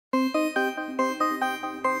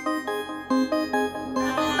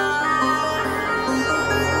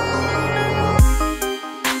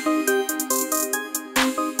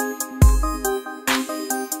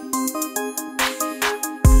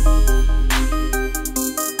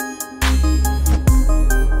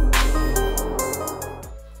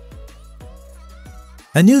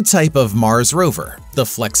A new type of Mars rover, the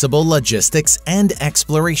Flexible Logistics and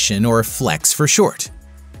Exploration, or FLEX for short,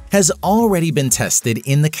 has already been tested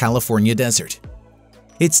in the California desert.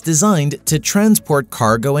 It's designed to transport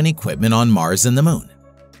cargo and equipment on Mars and the Moon.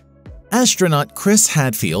 Astronaut Chris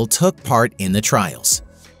Hadfield took part in the trials.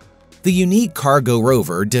 The unique cargo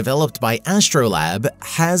rover developed by Astrolab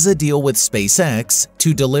has a deal with SpaceX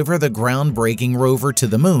to deliver the groundbreaking rover to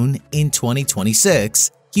the Moon in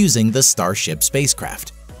 2026 using the Starship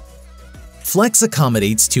spacecraft. FLEX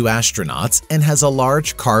accommodates 2 astronauts and has a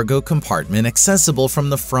large cargo compartment accessible from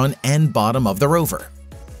the front and bottom of the rover.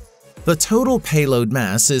 The total payload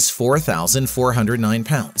mass is 4,409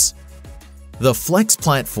 pounds. The FLEX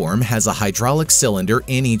platform has a hydraulic cylinder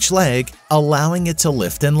in each leg, allowing it to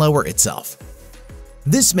lift and lower itself.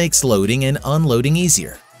 This makes loading and unloading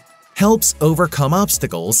easier, helps overcome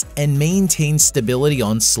obstacles, and maintain stability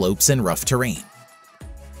on slopes and rough terrain.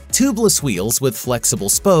 Tubeless wheels with flexible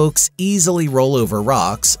spokes easily roll over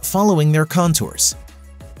rocks following their contours.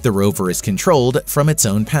 The rover is controlled from its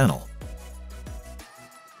own panel.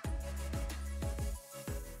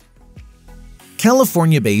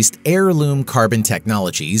 California-based Heirloom Carbon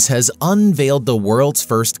Technologies has unveiled the world's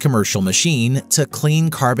first commercial machine to clean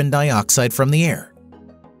carbon dioxide from the air.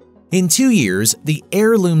 In 2 years, the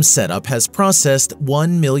Heirloom setup has processed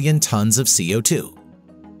 1 million tons of CO2.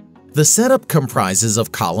 The setup comprises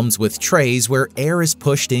of columns with trays where air is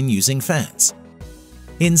pushed in using fans.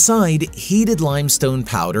 Inside, heated limestone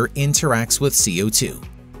powder interacts with CO2.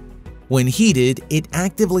 When heated, it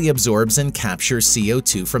actively absorbs and captures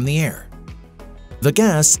CO2 from the air. The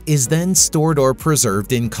gas is then stored or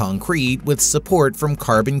preserved in concrete with support from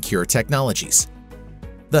Carbon Cure Technologies.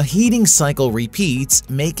 The heating cycle repeats,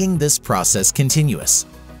 making this process continuous.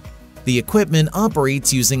 The equipment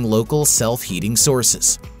operates using local self-heating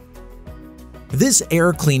sources. This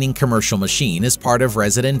air-cleaning commercial machine is part of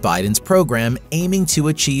President Biden's program aiming to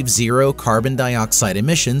achieve zero carbon dioxide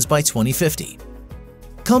emissions by 2050.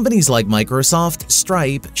 Companies like Microsoft,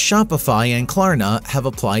 Stripe, Shopify, and Klarna have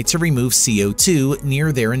applied to remove CO2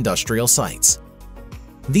 near their industrial sites.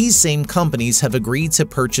 These same companies have agreed to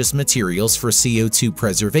purchase materials for CO2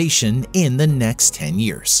 preservation in the next 10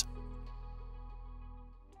 years.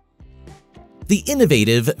 The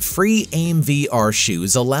innovative free AIM VR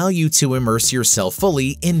shoes allow you to immerse yourself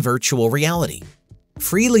fully in virtual reality,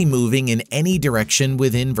 freely moving in any direction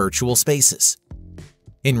within virtual spaces.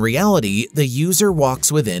 In reality, the user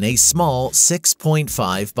walks within a small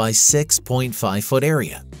 6.5 by 6.5 foot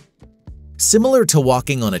area. Similar to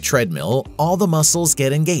walking on a treadmill, all the muscles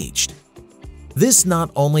get engaged. This not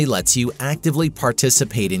only lets you actively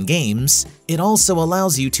participate in games, it also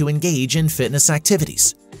allows you to engage in fitness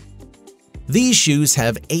activities. These shoes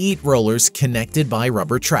have 8 rollers connected by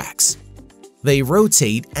rubber tracks. They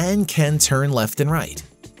rotate and can turn left and right.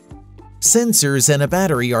 Sensors and a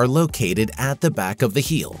battery are located at the back of the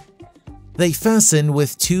heel. They fasten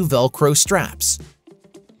with 2 Velcro straps.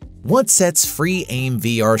 What sets free AIM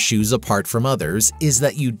VR shoes apart from others is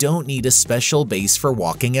that you don't need a special base for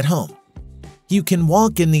walking at home. You can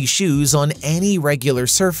walk in these shoes on any regular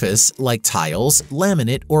surface like tiles,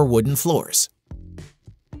 laminate, or wooden floors.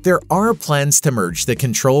 There are plans to merge the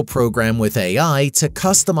control program with AI to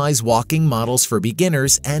customize walking models for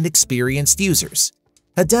beginners and experienced users,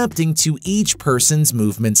 adapting to each person's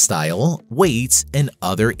movement style, weight, and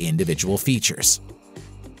other individual features.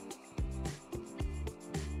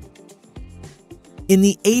 In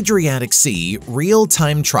the Adriatic Sea,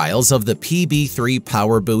 real-time trials of the PB3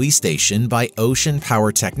 Power Buoy Station by Ocean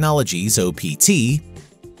Power Technologies (OPT)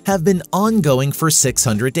 have been ongoing for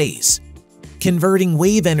 600 days, converting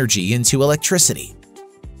wave energy into electricity.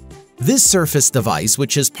 This surface device,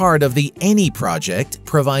 which is part of the ANY project,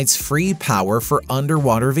 provides free power for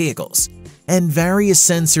underwater vehicles and various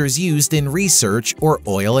sensors used in research or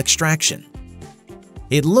oil extraction.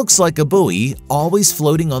 It looks like a buoy, always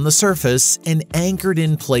floating on the surface and anchored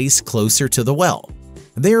in place closer to the well,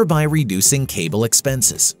 thereby reducing cable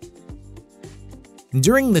expenses.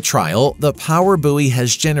 During the trial, the power buoy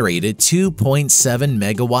has generated 2.7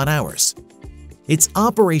 megawatt-hours. Its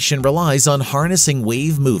operation relies on harnessing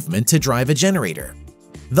wave movement to drive a generator,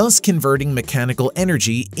 thus converting mechanical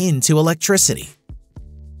energy into electricity.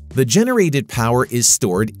 The generated power is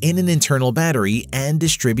stored in an internal battery and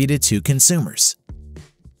distributed to consumers.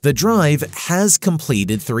 The drive has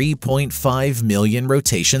completed 3.5 million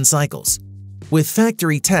rotation cycles, with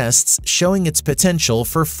factory tests showing its potential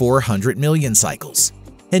for 400 million cycles,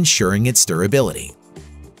 ensuring its durability.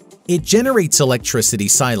 It generates electricity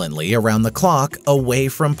silently around the clock away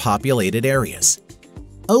from populated areas.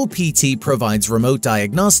 OPT provides remote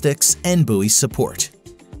diagnostics and buoy support.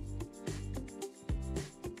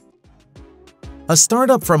 A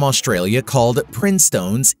startup from Australia called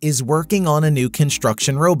Princestones is working on a new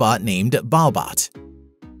construction robot named Baobot.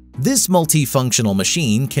 This multifunctional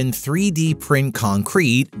machine can 3D print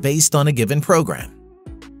concrete based on a given program.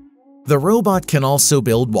 The robot can also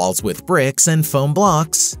build walls with bricks and foam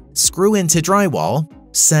blocks, screw into drywall,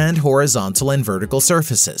 sand horizontal and vertical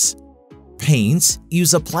surfaces, paint,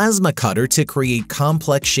 use a plasma cutter to create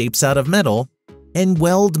complex shapes out of metal, and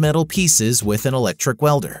weld metal pieces with an electric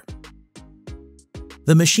welder.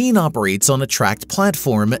 The machine operates on a tracked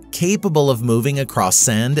platform capable of moving across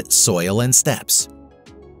sand, soil, and steps.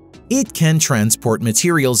 It can transport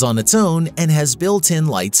materials on its own and has built-in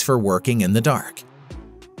lights for working in the dark.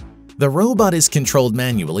 The robot is controlled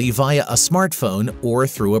manually via a smartphone or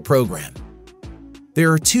through a program.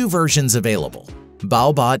 There are two versions available: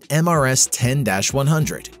 Baobot MRS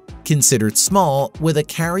 10-100, considered small with a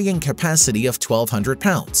carrying capacity of 1,200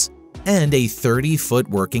 pounds, and a 30-foot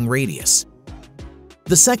working radius.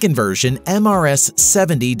 The second version, MRS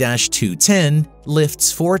 70-210,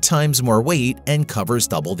 lifts 4 times more weight and covers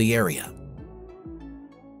double the area.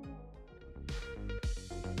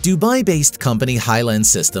 Dubai-based company Highland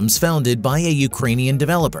Systems, founded by a Ukrainian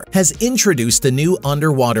developer, has introduced a new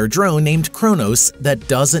underwater drone named Kronos that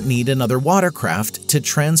doesn't need another watercraft to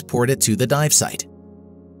transport it to the dive site.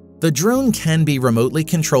 The drone can be remotely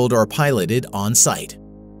controlled or piloted on-site.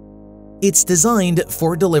 It's designed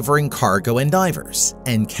for delivering cargo and divers,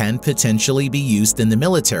 and can potentially be used in the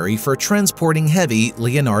military for transporting heavy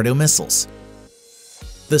Leonardo missiles.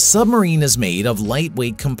 The submarine is made of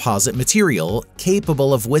lightweight composite material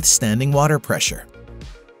capable of withstanding water pressure.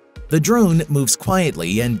 The drone moves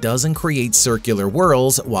quietly and doesn't create circular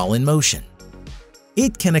whirls while in motion.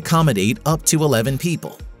 It can accommodate up to 11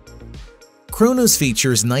 people. Kronos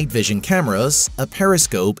features night vision cameras, a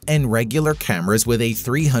periscope, and regular cameras with a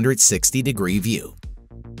 360-degree view.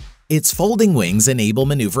 Its folding wings enable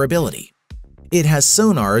maneuverability. It has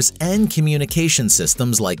sonars and communication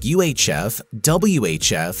systems like UHF,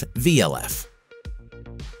 WHF, VLF.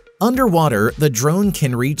 Underwater, the drone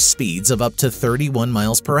can reach speeds of up to 31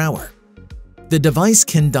 miles per hour. The device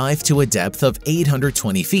can dive to a depth of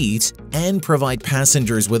 820 feet and provide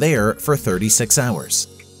passengers with air for 36 hours.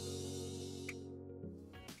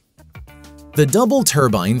 The double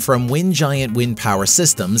turbine from Giant Wind Power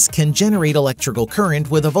Systems can generate electrical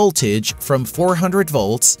current with a voltage from 400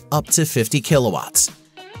 volts up to 50 kilowatts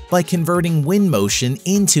by converting wind motion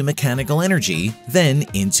into mechanical energy, then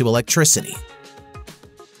into electricity.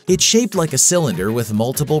 It's shaped like a cylinder with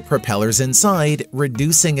multiple propellers inside,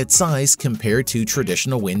 reducing its size compared to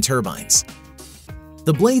traditional wind turbines.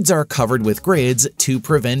 The blades are covered with grids to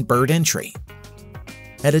prevent bird entry.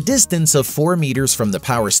 At a distance of 4 meters from the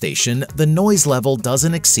power station, the noise level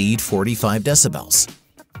doesn't exceed 45 decibels.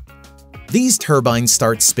 These turbines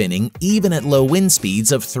start spinning even at low wind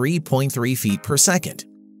speeds of 3.3 feet per second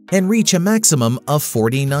and reach a maximum of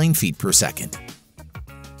 49 feet per second.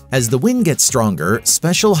 As the wind gets stronger,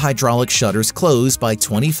 special hydraulic shutters close by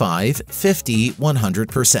 25, 50,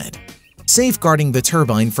 100%, safeguarding the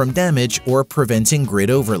turbine from damage or preventing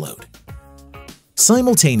grid overload.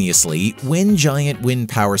 Simultaneously, Giant Wind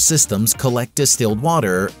Power Systems collect distilled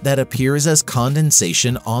water that appears as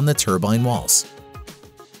condensation on the turbine walls.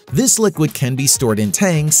 This liquid can be stored in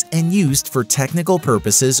tanks and used for technical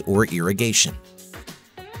purposes or irrigation.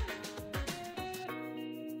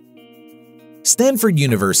 Stanford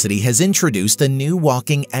University has introduced a new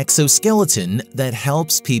walking exoskeleton that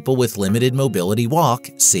helps people with limited mobility walk,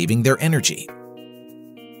 saving their energy.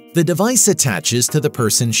 The device attaches to the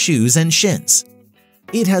person's shoes and shins.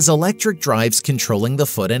 It has electric drives controlling the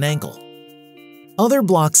foot and ankle. Other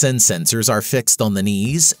blocks and sensors are fixed on the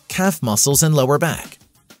knees, calf muscles, and lower back.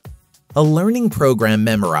 A learning program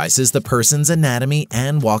memorizes the person's anatomy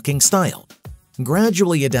and walking style,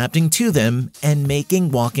 gradually adapting to them and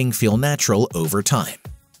making walking feel natural over time.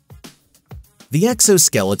 The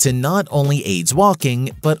exoskeleton not only aids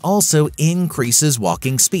walking, but also increases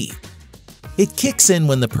walking speed. It kicks in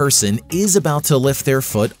when the person is about to lift their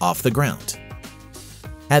foot off the ground.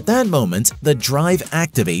 At that moment, the drive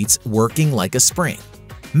activates, working like a spring,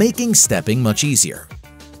 making stepping much easier.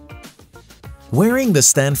 Wearing the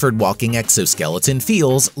Stanford walking exoskeleton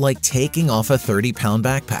feels like taking off a 30-pound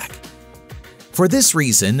backpack. For this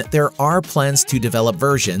reason, there are plans to develop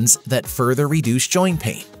versions that further reduce joint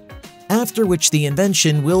pain, after which the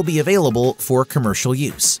invention will be available for commercial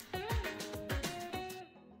use.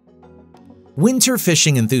 Winter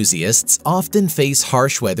fishing enthusiasts often face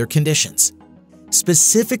harsh weather conditions.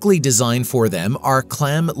 Specifically designed for them are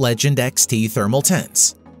Clam Legend XT thermal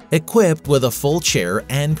tents, equipped with a full chair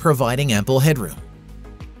and providing ample headroom.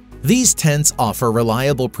 These tents offer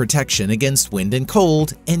reliable protection against wind and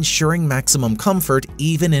cold, ensuring maximum comfort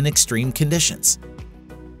even in extreme conditions.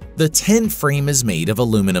 The tent frame is made of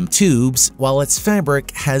aluminum tubes, while its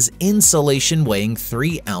fabric has insulation weighing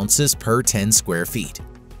 3 ounces per 10 square feet.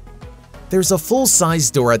 There's a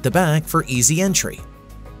full-size door at the back for easy entry.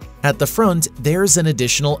 At the front, there's an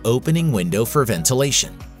additional opening window for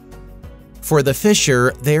ventilation. For the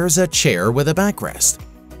fisher, there's a chair with a backrest.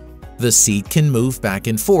 The seat can move back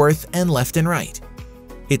and forth and left and right.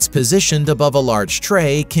 It's positioned above a large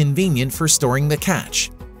tray, convenient for storing the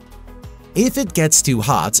catch. If it gets too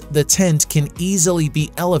hot, the tent can easily be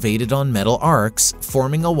elevated on metal arcs,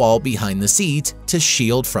 forming a wall behind the seat to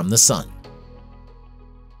shield from the sun.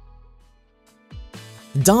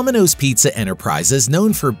 Domino's Pizza Enterprises,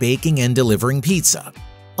 known for baking and delivering pizza,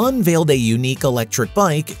 unveiled a unique electric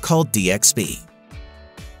bike called DXB.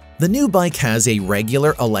 The new bike has a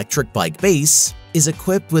regular electric bike base, is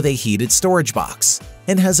equipped with a heated storage box,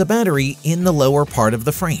 and has a battery in the lower part of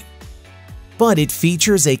the frame. But it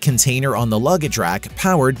features a container on the luggage rack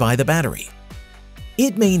powered by the battery.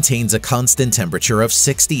 It maintains a constant temperature of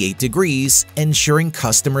 68 degrees, ensuring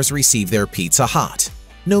customers receive their pizza hot,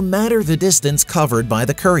 no matter the distance covered by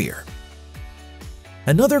the courier.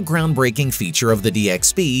 Another groundbreaking feature of the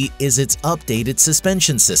DXB is its updated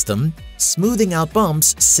suspension system, smoothing out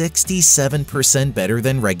bumps 67% better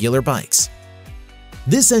than regular bikes.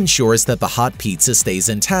 This ensures that the hot pizza stays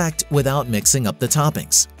intact without mixing up the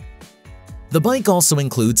toppings. The bike also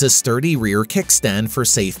includes a sturdy rear kickstand for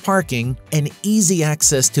safe parking and easy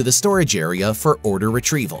access to the storage area for order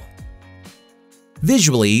retrieval.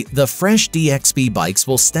 Visually, the fresh DXB bikes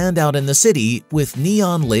will stand out in the city with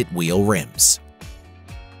neon-lit wheel rims.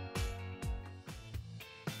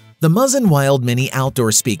 The Muzen Wild Mini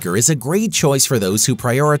outdoor speaker is a great choice for those who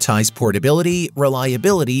prioritize portability,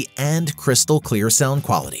 reliability, and crystal clear sound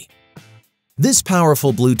quality. This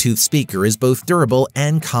powerful Bluetooth speaker is both durable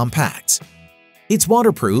and compact. It's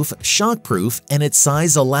waterproof, shockproof, and its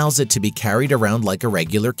size allows it to be carried around like a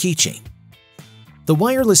regular keychain. The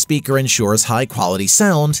wireless speaker ensures high-quality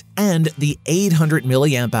sound, and the 800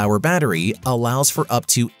 mAh battery allows for up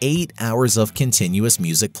to 8 hours of continuous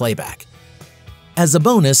music playback. As a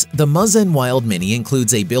bonus, the Muzen Wild Mini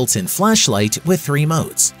includes a built-in flashlight with 3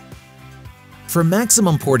 modes. For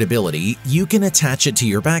maximum portability, you can attach it to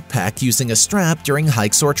your backpack using a strap during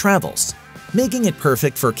hikes or travels, making it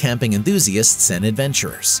perfect for camping enthusiasts and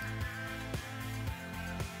adventurers.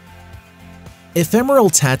 Ephemeral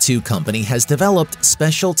Tattoo Company has developed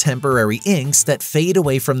special temporary inks that fade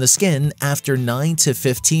away from the skin after 9 to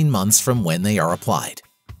 15 months from when they are applied.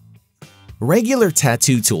 Regular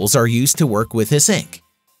tattoo tools are used to work with this ink,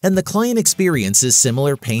 and the client experiences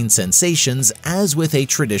similar pain sensations as with a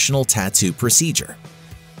traditional tattoo procedure.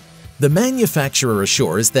 The manufacturer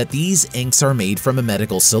assures that these inks are made from a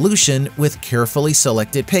medical solution with carefully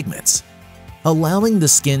selected pigments, allowing the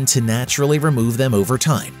skin to naturally remove them over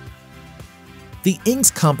time. The ink's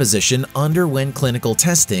composition underwent clinical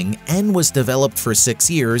testing and was developed for 6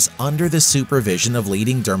 years under the supervision of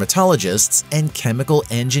leading dermatologists and chemical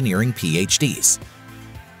engineering PhDs.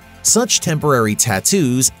 Such temporary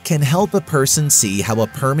tattoos can help a person see how a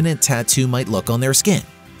permanent tattoo might look on their skin,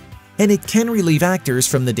 and it can relieve actors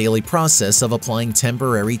from the daily process of applying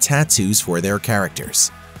temporary tattoos for their characters.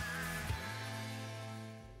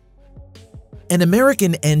 An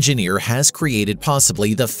American engineer has created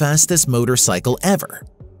possibly the fastest motorcycle ever.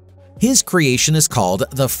 His creation is called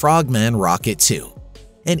the Frogman Rocket 2,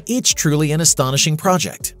 and it's truly an astonishing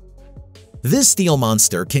project. This steel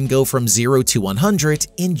monster can go from 0 to 100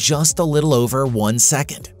 in just a little over 1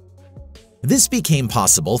 second. This became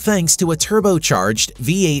possible thanks to a turbocharged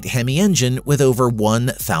V8 Hemi engine with over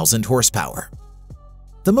 1,000 horsepower.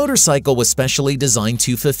 The motorcycle was specially designed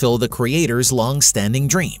to fulfill the creator's long-standing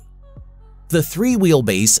dream. The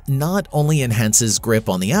 3-wheelbase not only enhances grip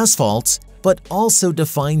on the asphalt, but also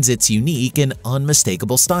defines its unique and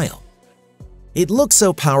unmistakable style. It looks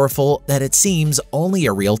so powerful that it seems only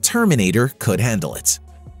a real Terminator could handle it.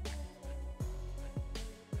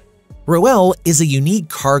 Roel is a unique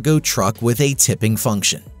cargo truck with a tipping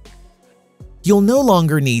function. You'll no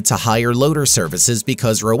longer need to hire loader services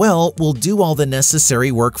because Roel will do all the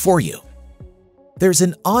necessary work for you. There's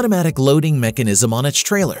an automatic loading mechanism on its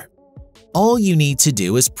trailer. All you need to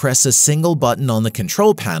do is press a single button on the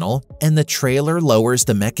control panel and the trailer lowers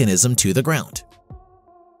the mechanism to the ground.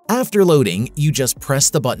 After loading, you just press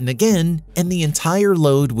the button again and the entire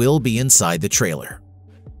load will be inside the trailer.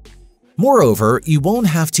 Moreover, you won't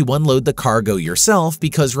have to unload the cargo yourself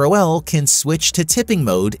because Roel can switch to tipping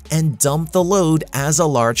mode and dump the load as a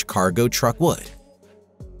large cargo truck would.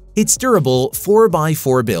 Its durable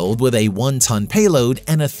 4x4 build with a 1-ton payload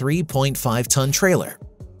and a 3.5-ton trailer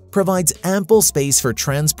provides ample space for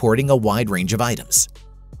transporting a wide range of items.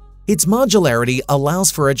 Its modularity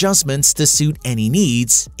allows for adjustments to suit any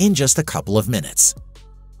needs in just a couple of minutes.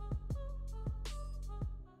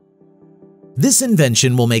 This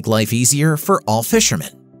invention will make life easier for all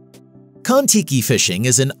fishermen. Kontiki Fishing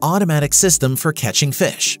is an automatic system for catching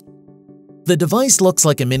fish. The device looks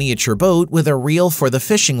like a miniature boat with a reel for the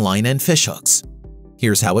fishing line and fishhooks.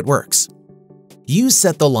 Here's how it works. You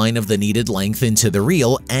set the line of the needed length into the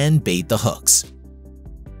reel and bait the hooks.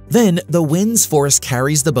 Then, the wind's force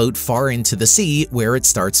carries the boat far into the sea where it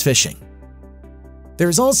starts fishing.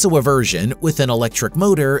 There's also a version with an electric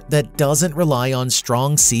motor that doesn't rely on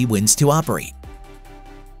strong sea winds to operate.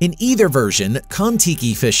 In either version,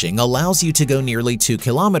 Kontiki Fishing allows you to go nearly 2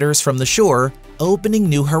 kilometers from the shore, opening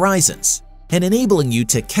new horizons and enabling you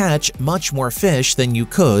to catch much more fish than you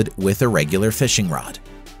could with a regular fishing rod.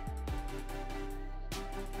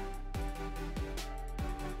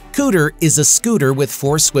 Cooter is a scooter with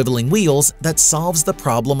 4 swiveling wheels that solves the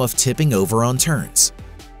problem of tipping over on turns.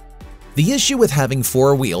 The issue with having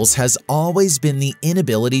 4 wheels has always been the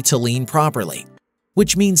inability to lean properly,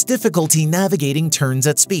 which means difficulty navigating turns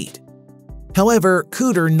at speed. However,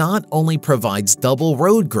 Cooter not only provides double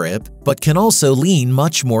road grip, but can also lean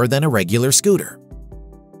much more than a regular scooter.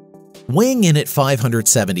 Weighing in at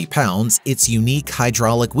 570 pounds, its unique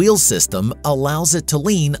hydraulic wheel system allows it to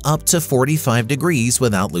lean up to 45 degrees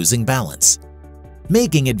without losing balance,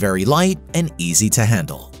 making it very light and easy to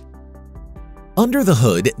handle. Under the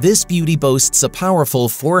hood, this beauty boasts a powerful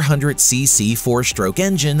 400cc 4-stroke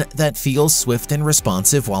engine that feels swift and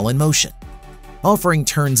responsive while in motion, offering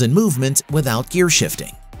turns and movement without gear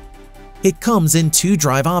shifting. It comes in 2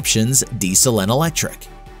 drive options, diesel and electric,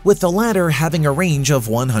 with the latter having a range of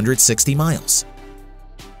 160 miles.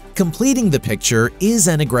 Completing the picture is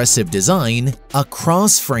an aggressive design, a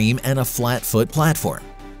cross frame and a flat-foot platform,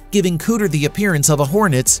 giving Cooter the appearance of a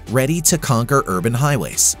Hornet ready to conquer urban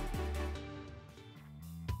highways.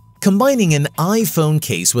 Combining an iPhone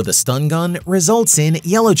case with a stun gun results in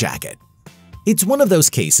Yellow Jacket. It's one of those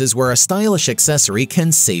cases where a stylish accessory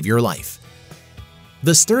can save your life.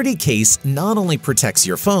 The sturdy case not only protects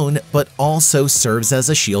your phone, but also serves as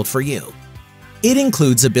a shield for you. It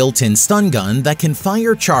includes a built-in stun gun that can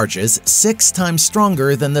fire charges 6 times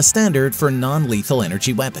stronger than the standard for non-lethal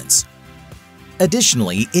energy weapons.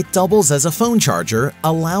 Additionally, it doubles as a phone charger,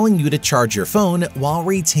 allowing you to charge your phone while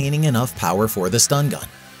retaining enough power for the stun gun.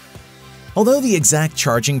 Although the exact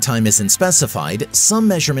charging time isn't specified, some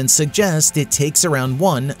measurements suggest it takes around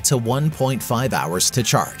 1 to 1.5 hours to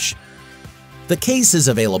charge. The case is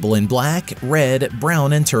available in black, red,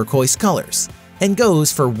 brown, and turquoise colors and goes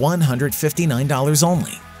for $159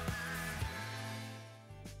 only.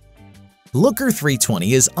 Looker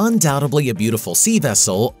 320 is undoubtedly a beautiful sea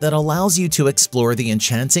vessel that allows you to explore the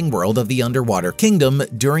enchanting world of the underwater kingdom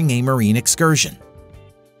during a marine excursion.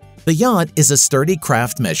 The yacht is a sturdy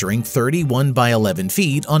craft measuring 31 by 11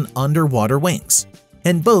 feet on underwater wings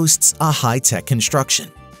and boasts a high-tech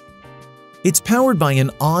construction. It's powered by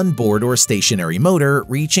an on-board or stationary motor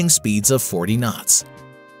reaching speeds of 40 knots.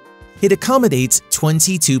 It accommodates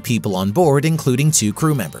 22 people on board, including 2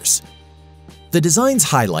 crew members. The design's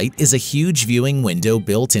highlight is a huge viewing window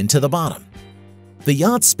built into the bottom. The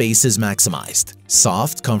yacht space is maximized: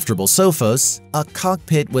 soft, comfortable sofas, a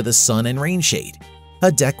cockpit with a sun and rain shade,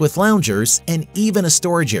 a deck with loungers, and even a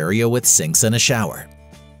storage area with sinks and a shower.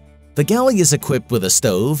 The galley is equipped with a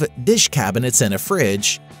stove, dish cabinets, and a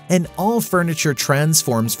fridge, and all furniture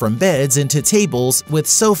transforms from beds into tables with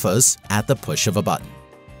sofas at the push of a button.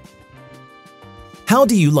 How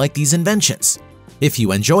do you like these inventions? If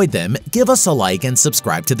you enjoyed them, give us a like and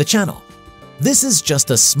subscribe to the channel. This is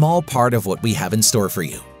just a small part of what we have in store for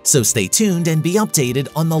you, so stay tuned and be updated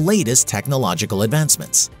on the latest technological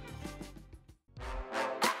advancements.